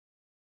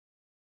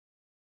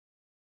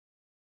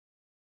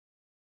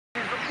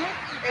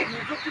নেকি এই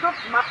নিযুক্তিটোত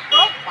মাত্ৰ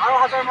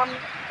 12,000 মান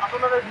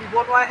আচলতে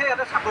নিবনুৱাইহে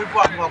ইয়াতে চাকৰি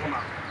পোৱাৰ সম্ভাৱনা।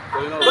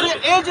 গতিকে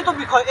এই যিটো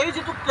বিষয়, এই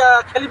যিটো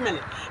খেলি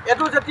মেলি,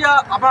 এইটো যেতিয়া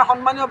আমাৰ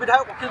সন্মানীয়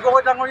বিধায়ক অখিল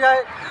গগৈ ডাঙৰীয়াই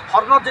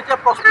সদনত যেতিয়া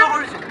প্ৰশ্ন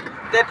কৰিছিল,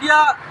 তেতিয়া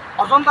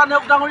অজন্তা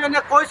নেওগ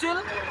ডাঙৰীয়ানীয়ে কৈছিল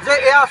যে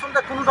এয়া আচলতে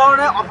কোনো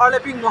ধৰণে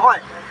অভাৰলেপিং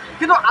নহয়।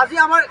 কিন্তু আজি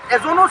আমাৰ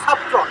এজনো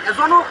ছাত্ৰ,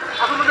 এজনো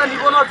আচলতে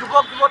নিবনুৱা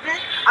যুৱক যুৱতী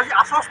আজি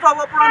আশ্বস্ত হ'ব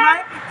পৰা নাই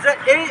যে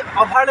এই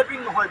অভাৰলেপিং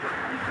নহয় বুলি।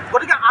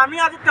 গতিকে আমি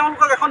আজি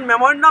তেওঁলোকক এখন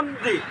মেমৰেণ্ডাম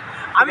দি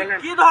আমি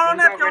কি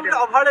ধৰণে তেওঁলোকে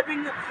অভাৰলেপিং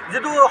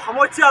যিটো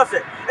সমস্যা আছে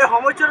এই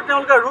সমস্যাটো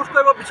তেওঁলোকে ৰোধ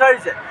কৰিব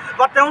বিচাৰিছে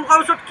বা তেওঁলোকৰ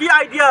ওচৰত কি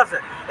আইডিয়া আছে,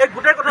 এই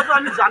গোটেই কথাটো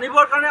আমি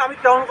জানিবৰ কাৰণে আমি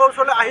তেওঁলোকৰ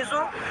ওচৰলৈ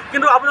আহিছোঁ।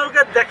 কিন্তু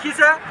আপোনালোকে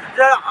দেখিছে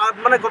যে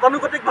মানে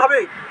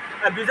গতানুগতিকভাৱেই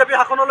বিজেপি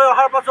শাসনলৈ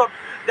অহাৰ পাছত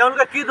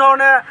তেওঁলোকে কি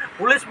ধৰণে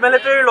পুলিচ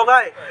মিলিটাৰী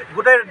লগাই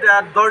গোটেই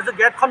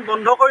গেটখন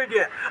বন্ধ কৰি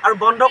দিয়ে, আৰু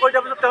বন্ধ কৰি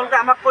দিয়াৰ পিছত তেওঁলোকে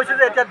আমাক কৈছে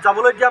যে এতিয়া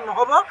যাবলৈ দিয়া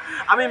নহ'ব,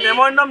 আমি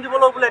মেমৰেণ্ডাম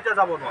দিবলৈ বোলে এতিয়া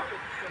যাব নোৱাৰোঁ।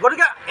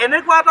 গতিকে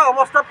এনেকুৱা এটা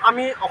অৱস্থাত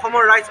আমি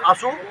অসমৰ ৰাইজ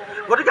আছোঁ।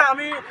 গতিকে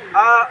আমি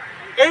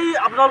এই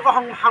আপোনালোকৰ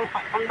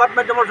সংবাদ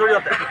মাধ্যমৰ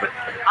জৰিয়তে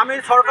আমি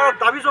চৰকাৰক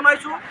দাবী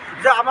জনাইছোঁ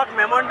যে আমাক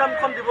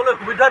মেমৰেণ্ডামখন দিবলৈ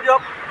সুবিধা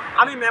দিয়ক।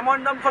 আমি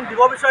মেমৰেণ্ডামখন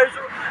দিব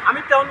বিচাৰিছোঁ। আমি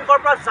তেওঁলোকৰ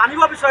পৰা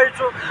জানিব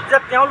বিচাৰিছোঁ যে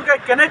তেওঁলোকে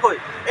কেনেকৈ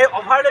এই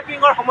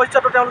অভাৰলেপিঙৰ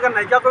সমস্যাটো তেওঁলোকে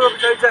নাইকিয়া কৰিব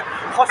বিচাৰিছে,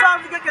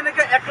 সঁচাকৈ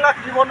কেনেকৈ 1 লাখ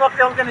নিবনুৱাক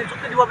তেওঁলোকে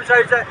নিযুক্তি দিব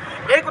বিচাৰিছে,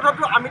 এই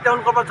কথাটো আমি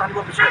তেওঁলোকৰ পৰা জানিব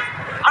বিচাৰিছোঁ।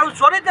 আৰু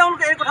যদি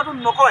তেওঁলোকে এই কথাটো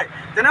নকয়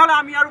তেনেহ'লে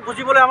আমি আৰু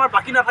বুজিবলৈ আমাৰ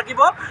বাকী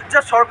নাথাকিব যে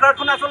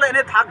চৰকাৰখনে আচলতে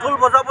এনেই ঢাক ঢোল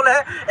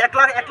বজাবলৈহে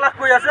 1 লাখ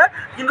কৈ আছে,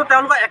 কিন্তু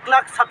তেওঁলোকৰ 1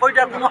 লাখ চাকৰি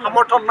দিয়াৰ কোনো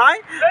সামৰ্থ্য নাই।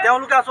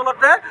 তেওঁলোকে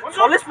আচলতে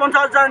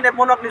 40-50 হাজাৰ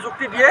নিবনুৱাক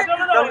নিযুক্তি দিয়ে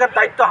তেওঁলোকে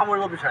দায়িত্ব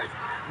সামৰিব বিচাৰিছে।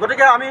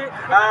 গতিকে আমি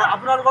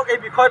আপোনালোকক এই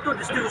বিষয়টো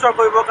দৃষ্টিগোচৰ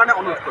কৰিবৰ কাৰণে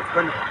অনুৰোধ কৰিছোঁ।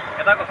 ধন্যবাদ।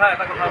 এটা কথা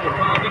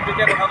মুখ্যমন্ত্ৰীক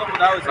যেতিয়া কথাটো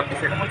সোধা হৈছে,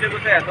 মুখ্যমন্ত্ৰীয়ে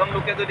কৈছে এজন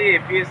লোকে যদি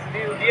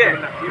APSCও দিয়ে,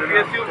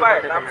 UPSCও পায়,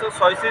 তাৰপিছত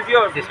 6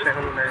 CGও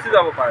গুচি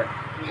যাব পাৰে।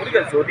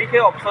 গতিকে যদি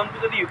সেই অপশ্যনটো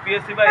যদি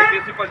UPSC বা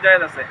APSC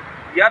পৰ্যায়ত আছে,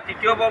 ইয়াত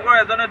তৃতীয় বৰ্গৰ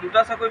এজনে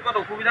 2টা চাকৰি পোৱাত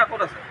অসুবিধা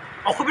ক'ত আছে?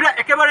 অসুবিধা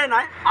একেবাৰে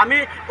নাই। আমি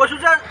কৈছোঁ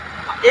যে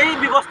এই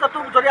ব্যৱস্থাটো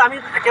যদি আমি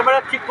একেবাৰে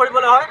ঠিক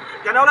কৰিবলৈ হয়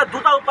তেনেহ'লে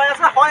 2টা উপায়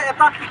আছে। হয়,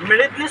 এটা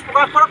মেৰিট লিষ্ট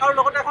প্ৰকাশ কৰক আৰু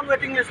লগতে এখন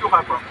ৱেটিং লিষ্ট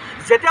প্ৰকাশ কৰক।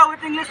 যেতিয়া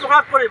ৱেটিং লিষ্ট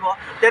প্ৰকাশ কৰিব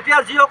তেতিয়া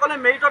যিসকলে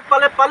মেৰিটত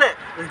পালে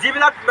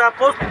যিবিলাক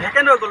পষ্ট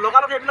ভেকেণ্ট হৈ গ'ল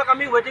লগালগ সেইবিলাক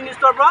আমি ৱেটিং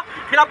লিষ্টৰ পৰা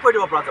ফিল আপ কৰি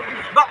দিব পৰা যাব।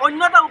 বা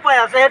অন্য এটা উপায়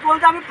আছে, সেইটো হ'ল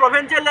যে আমি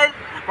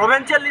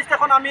প্ৰভিঞ্চিয়েল লিষ্ট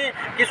এখন আমি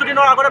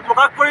কিছুদিনৰ আগতে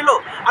প্ৰকাশ কৰিলোঁ,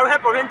 আৰু সেই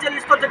প্ৰভিঞ্চিয়েল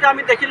লিষ্টত যেতিয়া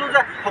আমি দেখিলোঁ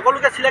যে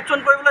সকলোকে চিলেকশ্যন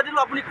কৰিবলৈ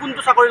দিলোঁ আপুনি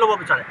কোনটো চাকৰি ল'ব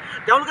বিচাৰে,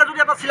 তেওঁলোকে যদি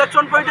এটা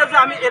চিলেকশ্যন কৰি দিয়ে যে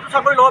আমি এইটো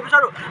চাকৰি ল'ব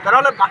বিচাৰোঁ,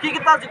 তেনেহ'লে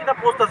বাকীকেইটা যিকেইটা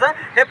পষ্ট আছে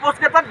সেই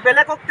পষ্টকেইটাত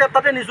বেলেগক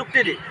তাতে নিযুক্তি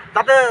দি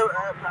তাতে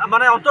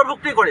মানে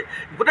অন্তৰ্ভুক্তি কৰি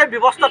গোটেই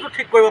ব্যৱস্থাটো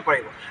ঠিক কৰিব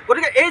পাৰিব।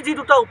 গতিকে এই যি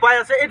 2টা উপায়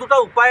আছে, এই 2টা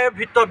উপায়ৰ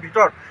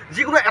ভিতৰত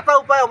যিকোনো এটা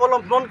উপায়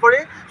অৱলম্বন কৰি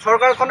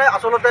চৰকাৰখনে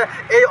আচলতে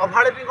এই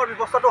অভাৰলেপিঙৰ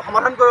ব্যৱস্থাটো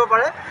সমাধান কৰিব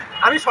পাৰে।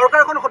 আমি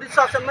চৰকাৰখন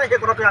সদিচ্ছা আছে নাই সেই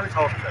কথাটোৱে আমি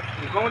চাব বিচাৰোঁ।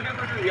 মুখ্যমন্ত্ৰীয়ে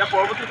কৈছে ইয়াৰ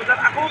পৰৱৰ্তী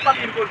পৰ্যায়ত আকৌ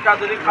পাতিম পৰীক্ষা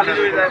যদি খালী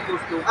হৈ যায়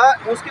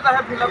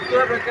পোষ্টকেইটাহে ফিল আপ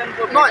কৰে ভেকেণ্ট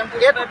নহয়।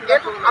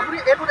 আপুনি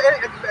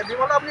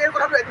বিমলা আপুনি এই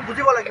কথাটো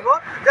বুজিব লাগিব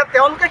যে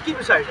তেওঁলোকে কি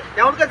বিচাৰিছে।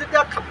 তেওঁলোকে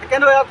যেতিয়া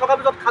ভেকেণ্ট হৈ থকাৰ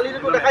পিছত খালী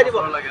যিটো দেখাই দিব,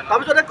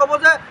 তাৰপিছতে ক'ব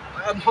যে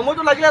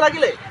সময়টো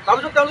লাগিলেই,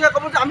 তাৰপিছত তেওঁলোকে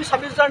ক'ব যে আমি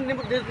 26,000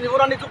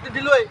 নিবনুৱা নিযুক্তি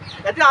দিলোঁৱেই,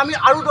 এতিয়া আমি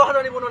আৰু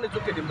 10,000 নিবনুৱা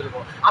নিযুক্তি দিম বুলি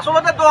ক'ব।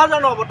 আচলতে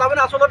 10,000 নহ'ব,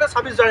 তাৰমানে আচলতে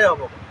 26,000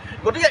 হ'ব।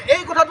 গতিকে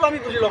এই কথাটো আমি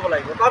বুজি ল'ব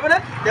লাগিব। তাৰমানে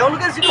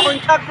তেওঁলোকে যিটো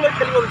সংখ্যাক লৈ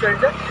খেলিব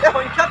বিচাৰিছে এই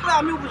সংখ্যাক লৈ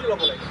আমিও বুজি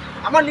ল'ব লাগিব।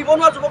 আমাৰ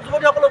নিবনুৱা যুৱক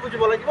যুৱতীসকলেও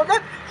বুজিব লাগিব যে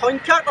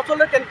সংখ্যাক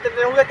আচলতে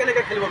তেওঁলোকে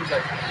কেনেকৈ খেলিব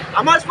বিচাৰিছে।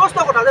 আমাৰ স্পষ্ট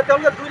কথা যে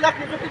তেওঁলোকে 2 লাখ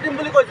নিযুক্তি দিম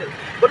বুলি কৈছিল।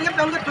 গতিকে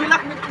তেওঁলোকে 2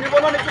 লাখ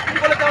নিবনুৱা নিযুক্তি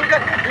দিবলৈ তেওঁলোকে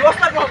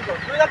ব্যৱস্থা গ্ৰহণ কৰক,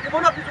 2 লাখ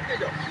নিবনুৱাক নিযুক্তি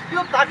দিয়ক।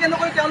 কিন্তু তাকে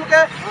নকৰি তেওঁলোকে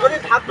যদি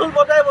ঢাক ঢোল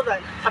বজাই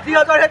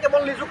 60,000হে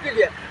কেৱল নিযুক্তি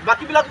দিয়ে,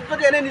 বাকীবিলাকক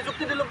যদি এনেই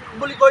নিযুক্তি দিলোঁ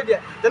বুলি কৈ দিয়ে,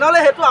 তেনেহ'লে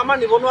সেইটো আমাৰ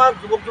নিবনুৱা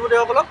যুৱক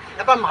যুৱতীসকলক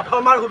এটা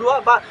মাধৰ মাৰ ঘূৰোৱা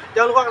বা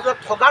তেওঁলোকক আচলতে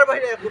ঠগাৰ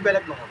বাহিৰে একো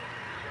বেলেগ নহ'ব।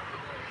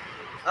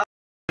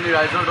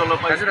 ৰাইজৰ দলৰ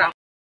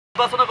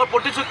নিৰ্বাচনক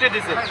প্ৰতিশ্ৰুতি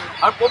দিছিল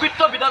আৰু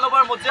পবিত্ৰ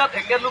বিধানসভাৰ মজিয়াত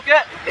একেলোকে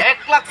 1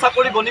 লাখ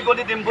চাকৰি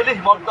গণি দিম বুলি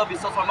হিমন্ত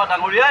বিশ্ব শৰ্মা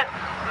ডাঙৰীয়াই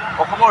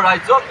অসমৰ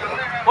ৰাইজক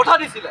কথা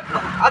দিছিলে।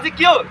 আজি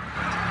কি হ'ল?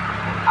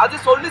 আজি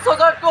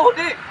 40,000তকৈ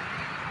অধিক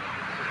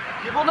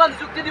নিবনুৱা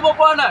নিযুক্তি দিব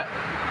পৰা নাই।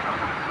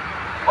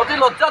 অতি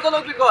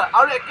লজ্জাজনক বিষয়।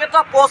 আৰু একেটা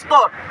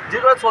পষ্টত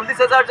যিদৰে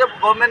 40,000 যে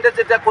গভৰ্ণমেণ্টে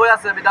যেতিয়া কৈ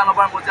আছে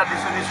বিধানসভাৰ মজিয়াত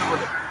দিছোঁ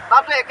বুলি,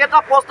 তাতে একেটা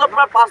পষ্টত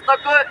প্ৰায়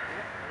 5টাকৈ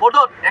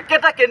পদত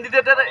একেটা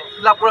কেণ্ডিডেটে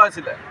লাভ কৰা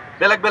হৈছিলে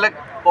বেলেগ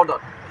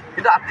পদত।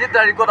 কিন্তু আজিৰ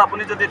তাৰিখত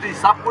আপুনি যদি এইটো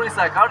হিচাপ কৰি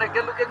চায়, কাৰণ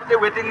একেলগে গোটেই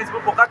ৱেটিং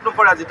লিষ্টবোৰ প্ৰকাশ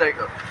নকৰে আজিৰ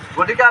তাৰিখত।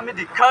 গতিকে আমি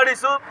ধিক্ষাৰ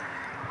দিছোঁ।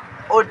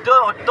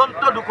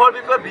 অত্যন্ত দুখৰ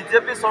বিষয়ে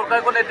বিজেপি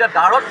চৰকাৰখনে এতিয়া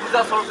দাঁৰত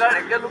বুজা চৰকাৰ।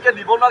 একেলোকে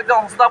নিবনুৱাক যে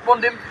সংস্থাপন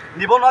দিম,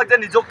 নিবনুৱাক যে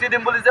নিযুক্তি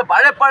দিম বুলি যে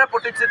বাৰে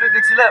প্ৰতিশ্ৰুতি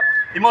দিছিলে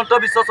হিমন্ত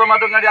বিশ্ব শৰ্মা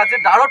ডাঙৰীয়াই, আজি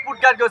দাঁৰত পোত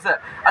খাই গৈছে।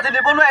 আজি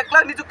নিবনুৱা 1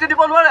 লাখ নিযুক্তি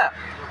দিব নোৱাৰে।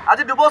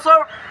 আজি 2 বছৰ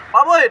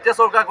পাবই এতিয়া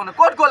চৰকাৰখনে।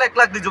 ক'ত গ'ল 1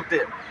 লাখ নিযুক্তি?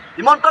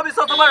 হিমন্ত বিশ্ব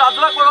শৰ্মাই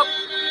ৰাজহুৱা কৰক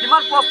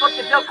কিমান পষ্টত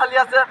কেতিয়াও খালী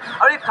আছে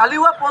আৰু এই খালী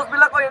হোৱা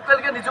পষ্টবিলাকক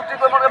এতিয়ালৈকে নিযুক্তি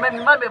কৰিব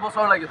মিনিমাম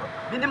এবছৰ লাগিব,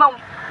 মিনিমাম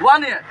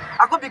 1 year।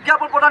 আকৌ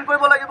বিজ্ঞাপন প্ৰদান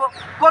কৰিব লাগিব।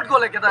 ক'ত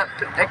গ'ল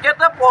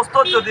একেটা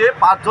পষ্টত যদি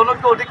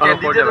 5জনতকৈ অধিক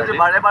কেণ্ডিডেট যদি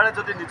বাৰে বাৰে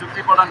যদি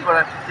নিযুক্তি প্ৰদান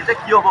কৰে তেতিয়া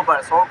কি হ'ব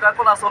পাৰে?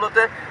 চৰকাৰখন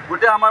আচলতে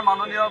গোটেই আমাৰ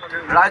মাননীয়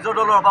ৰাইজৰ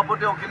দলৰ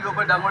সভাপতি অখিল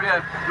গগৈ ডাঙৰীয়াই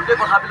গোটেই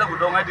কথাবিলাক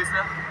উদঙাই দিছে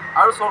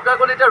আৰু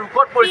চৰকাৰখন এতিয়া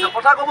ৰোগত পৰিছে,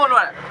 কথা ক'ব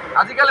নোৱাৰে।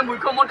 আজিকালি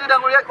মুখ্যমন্ত্ৰী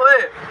ডাঙৰীয়াই কয়ে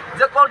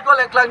যে ক'ত গ'ল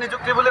 1 লাখ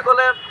নিযুক্তি বুলি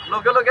ক'লে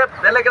লগে লগে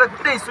বেলেগ এটা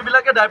গোটেই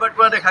ইছ্যুবিলাকে ডাইভাৰ্ট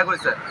কৰা দেখা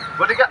গৈছে।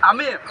 গতিকে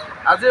আমি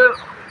আজি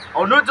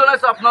অনুৰোধ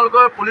জনাইছোঁ,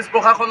 আপোনালোকৰ পুলিচ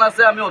প্ৰশাসন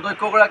আছে, আমি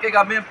অধ্যক্ষগৰাকীক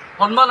আমি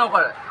সন্মান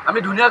কৰে, আমি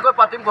ধুনীয়াকৈ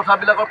পাতিম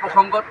কথাবিলাকৰ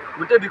প্ৰসংগত,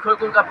 গোটেই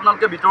বিষয়বোৰ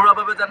আপোনালোকে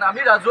ভিতৰুৱাভাৱে জানে।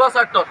 আমি ৰাজহুৱা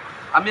স্বাৰ্থত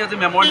আমি আজি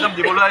মেমৰেণ্ডাম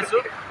দিবলৈ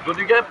আহিছোঁ।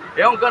 গতিকে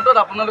এই সংক্ৰান্তত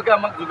আপোনালোকে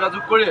আমাক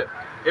যোগাযোগ কৰি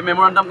এই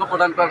মেমৰেণ্ডামখন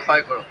প্ৰদান কৰাত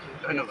সহায় কৰক।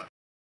 ধন্যবাদ।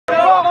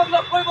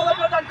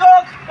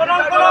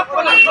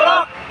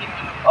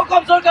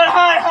 অসম চৰকাৰ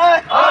হাই হাই,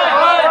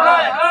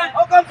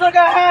 অসম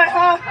চৰকাৰ হাই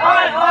হাই,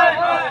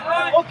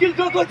 অখিল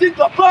গগৈ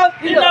জিন্দাবাদ,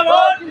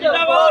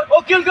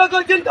 অখিল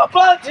গগৈ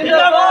জিন্দাবাদ,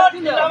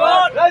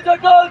 ৰাইজৰ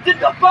দল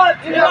জিন্দাবাদ,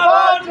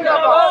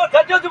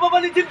 জাতীয়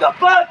যুৱবাণী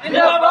জিন্দাবাদ,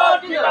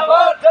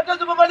 জাতীয়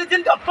যুৱবাণী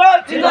জিন্দাবাদ,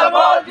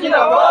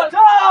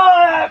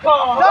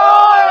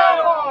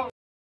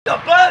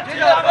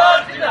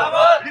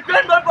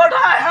 ৰিক্ৰুটমেণ্ট বৰ্ড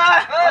হাই হাই,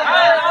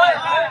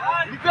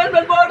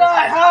 ৰিক্ৰুটমেণ্ট বৰ্ড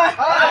হাই হাই,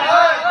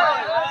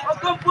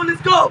 Welcome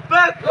police, go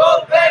back, go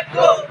back,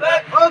 go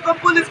back. Welcome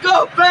police, go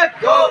back,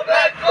 go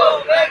back, go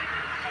back.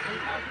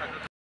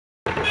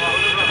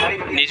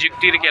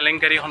 নিযুক্তিৰ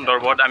কেলেংকাৰী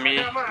সন্দৰ্ভত আমি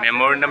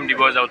মেমৰেণ্ডাম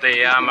দিব যাওঁতে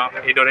এয়া আমাক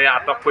এইদৰে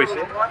আটক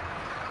কৰিছে,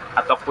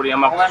 আটক কৰি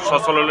আমাক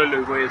সচললৈ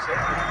লৈ গৈ আছে।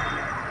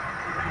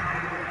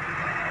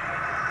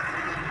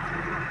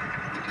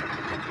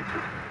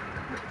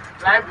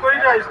 লাইভ কৰি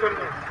যা স্কুল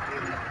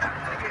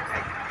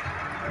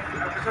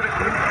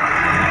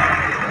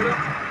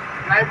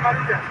লাইভ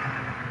মাৰি যা।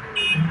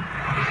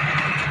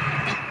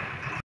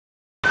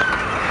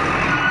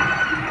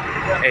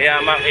 এয়া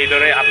আমাক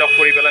এইদৰে আটক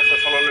কৰি পেলাই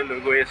সচললৈ লৈ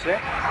গৈ আছে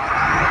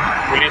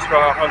পুলিচ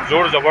প্ৰশাসন,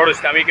 জোৰ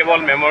জবৰদস্তি। আমি কেৱল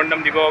মেমৰেণ্ডাম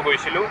দিব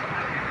গৈছিলোঁ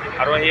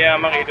আৰু সেয়া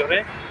আমাক এইদৰে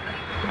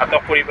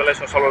আটক কৰি পেলাই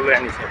সচললৈ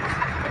আনিছে।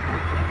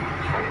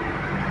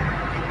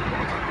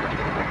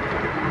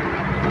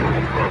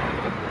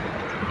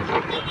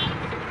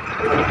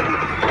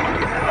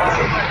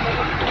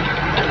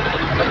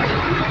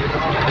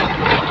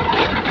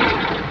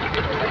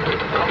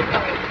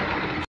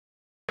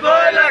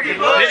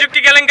 নিযুক্তি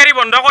কেলেংকাৰী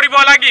বন্ধ কৰিব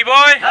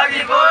লাগিবই,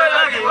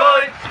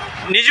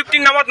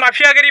 নিযুক্তিৰ নামত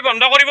মাফিয়াগিৰি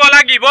বন্ধ কৰিব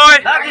লাগিবই,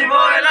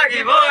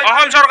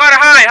 অসম চৰকাৰ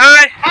হাই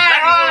হাই,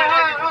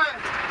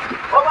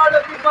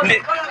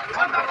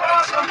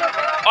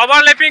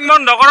 অভাৰলেপিং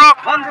বন্ধ কৰক।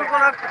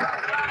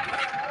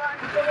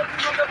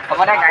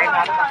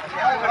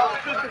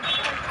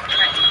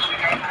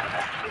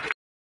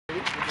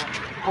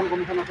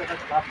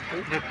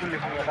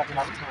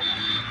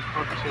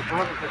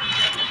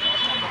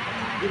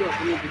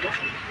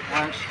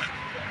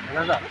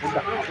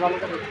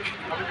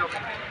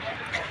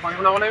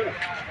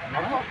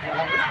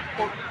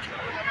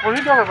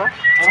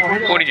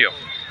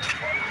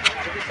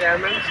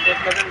 Chairman,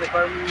 State Level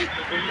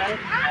Recruitment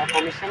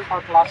Commission for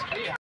Class 3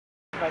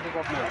 by the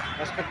government.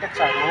 Respected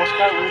sir,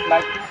 Namaskar. We would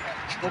like to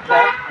state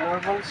that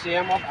Honorable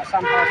CM of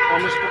Assam has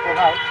promised to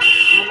provide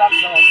 2 lakh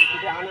jobs to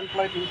the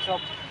unemployed youth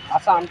of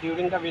Assam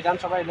during the Vidhan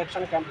Sabha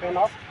election campaign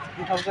of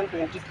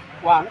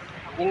 2021.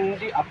 In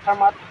the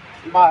aftermath,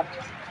 but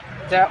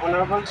the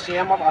Honorable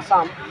CM of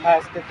Assam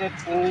has stated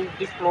in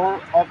the floor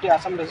of the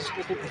Assam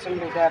Legislative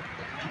Assembly that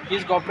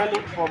his government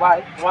will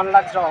provide 1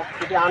 lakh jobs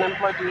to the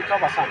unemployed youth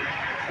of Assam.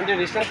 In the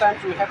recent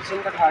times, we have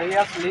seen that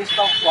various list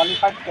of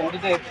qualified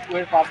candidates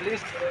were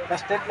published. The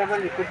State Level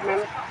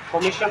Recruitment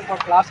Commission for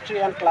Class 3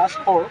 and Class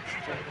 4,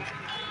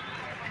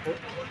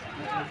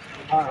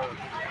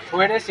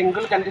 where a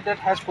single candidate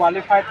has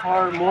qualified for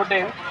more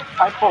than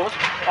 5 posts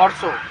or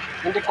so.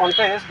 In the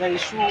contest, the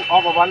issue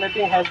of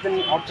overlapping has been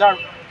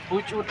observed,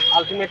 which would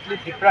ultimately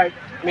deprive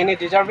many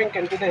deserving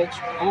candidates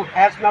who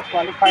has not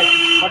qualified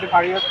for the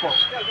various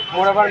posts.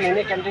 Moreover,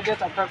 many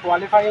candidates after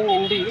qualifying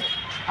in the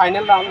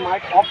final round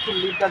might opt to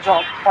leave the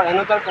job for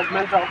another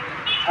government job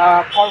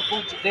for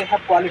which they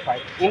have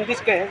qualified. In this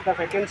case, the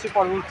vacancy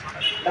for which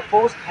the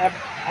post has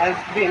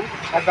been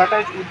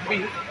advertised would be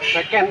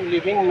vacant,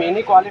 leaving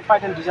many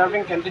qualified and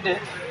deserving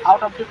candidates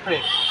out of the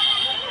fray.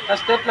 The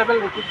State Level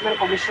Recruitment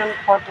Commission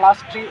for Class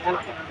 3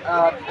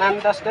 and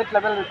the State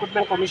Level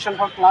Recruitment Commission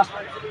for Class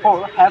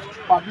 4 has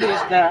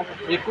published the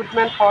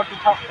recruitment for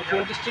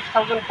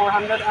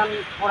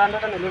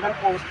 26,411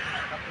 posts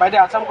by the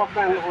Assam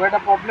government, where the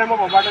problem of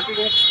overlapping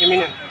is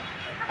imminent.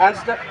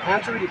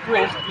 Hence we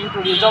request you to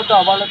resolve the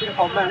overlapping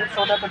problem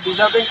so that the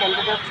deserving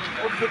candidates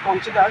would be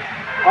considered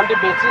on the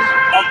basis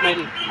of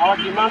merit. Our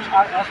demands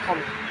are as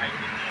follows.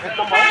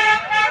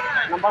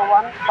 Number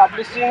 1,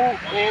 publishing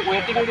a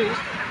waiting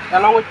list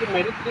along with the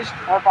merit list,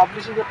 or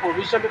publishing a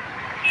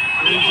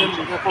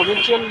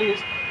provincial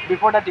list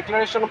before the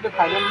declaration of the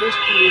final list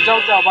to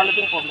resolve the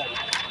overlapping problem.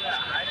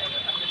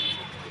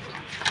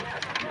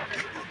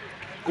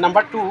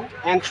 Number 2,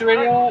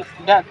 ensuring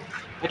that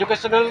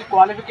educational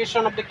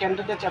qualification of the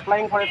candidates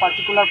applying for a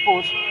particular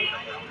post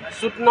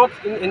should not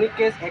in any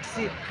case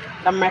exceed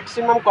the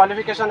maximum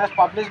qualification as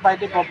published by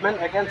the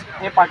government against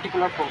a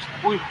particular post.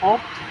 We hope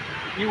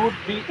you would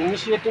be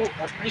initiating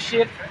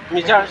appropriate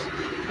measures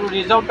to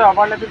resolve the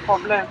overlapping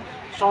problem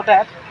so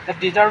that the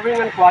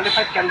deserving and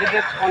qualified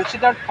candidates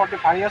considered for the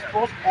various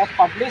posts as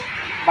published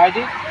by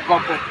the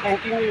government.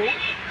 Thanking you,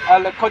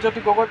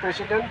 Lakshajyoti Gogoi,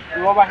 President,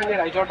 Yuva Bahini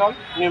Rajya Dal,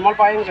 Nirmal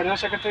Payeng, General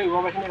Secretary,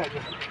 Yuva Bahini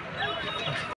Rajya Dal.